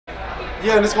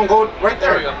Yeah, and it's gonna go right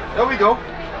there. There we go.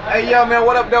 Hey, yeah, man,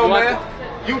 what up, though, man?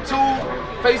 YouTube,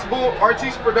 Facebook,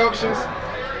 Artiste Productions.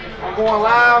 I'm going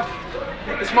live.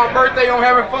 It's my birthday. I'm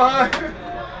having fun.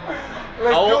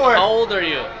 Let's do it. How old are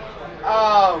you?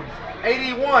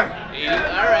 81. 80. All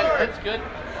right, that's good.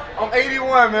 I'm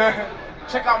 81, man.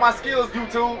 Check out my skills,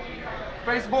 YouTube,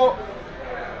 Facebook.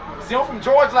 See, I'm from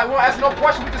Georgia. Like, we don't ask no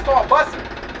question. We just start busting.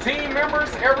 Team members,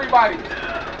 everybody.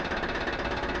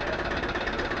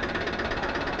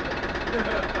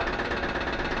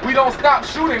 We don't stop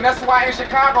shooting. That's why in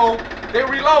Chicago, they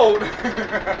reload.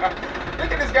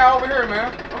 Look at this guy over here,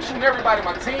 man. I'm shooting everybody.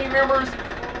 My team members.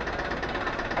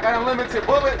 I got unlimited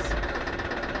bullets.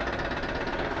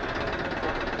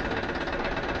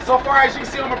 So far as you can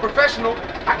see, I'm a professional.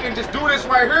 I can just do this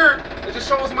right here. It just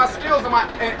shows my skills and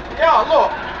yeah,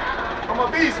 look. I'm a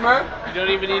beast, man. You don't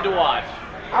even need to watch.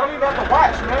 I don't even have to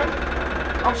watch, man.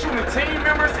 I'm shooting team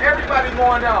members, everybody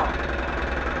going down.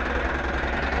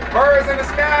 Birds in the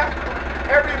sky,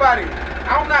 everybody.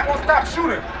 I'm not gonna stop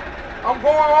shooting. I'm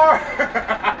going hard.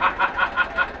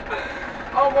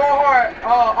 I'm going hard.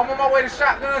 I'm on my way to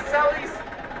Shotgun Sally's,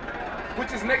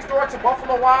 which is next door to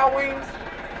Buffalo Wild Wings.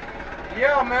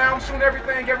 Yeah, man, I'm shooting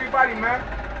everything, everybody, man.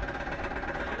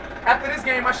 After this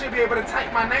game, I should be able to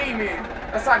type my name in.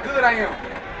 That's how good I am.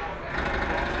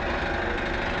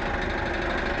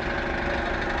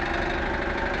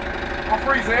 I'm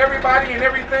freezing everybody and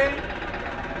everything.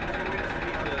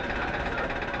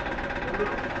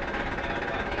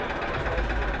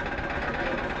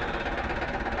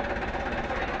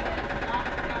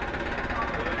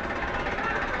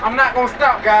 I'm not gonna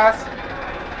stop, guys.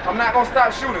 I'm not gonna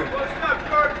stop shooting. What's up,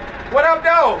 George? What up,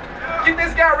 though? Get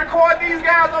this guy, record these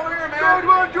guys over here, man. Good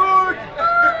one, George.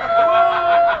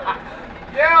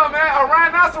 Yeah, man, a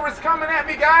rhinoceros coming at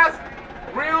me, guys.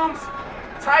 Rims,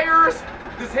 tires,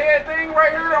 this head thing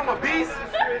right here, I'm a beast.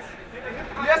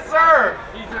 Yes, sir.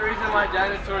 He's the reason why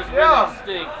dinosaurs Yeah. really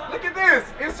stink. Look at this.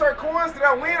 Insert coins. Did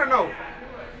I win or no?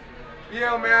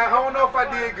 Yeah, man, I don't know if I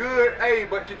did good. Hey,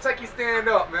 but Kentucky stand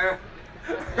up, man.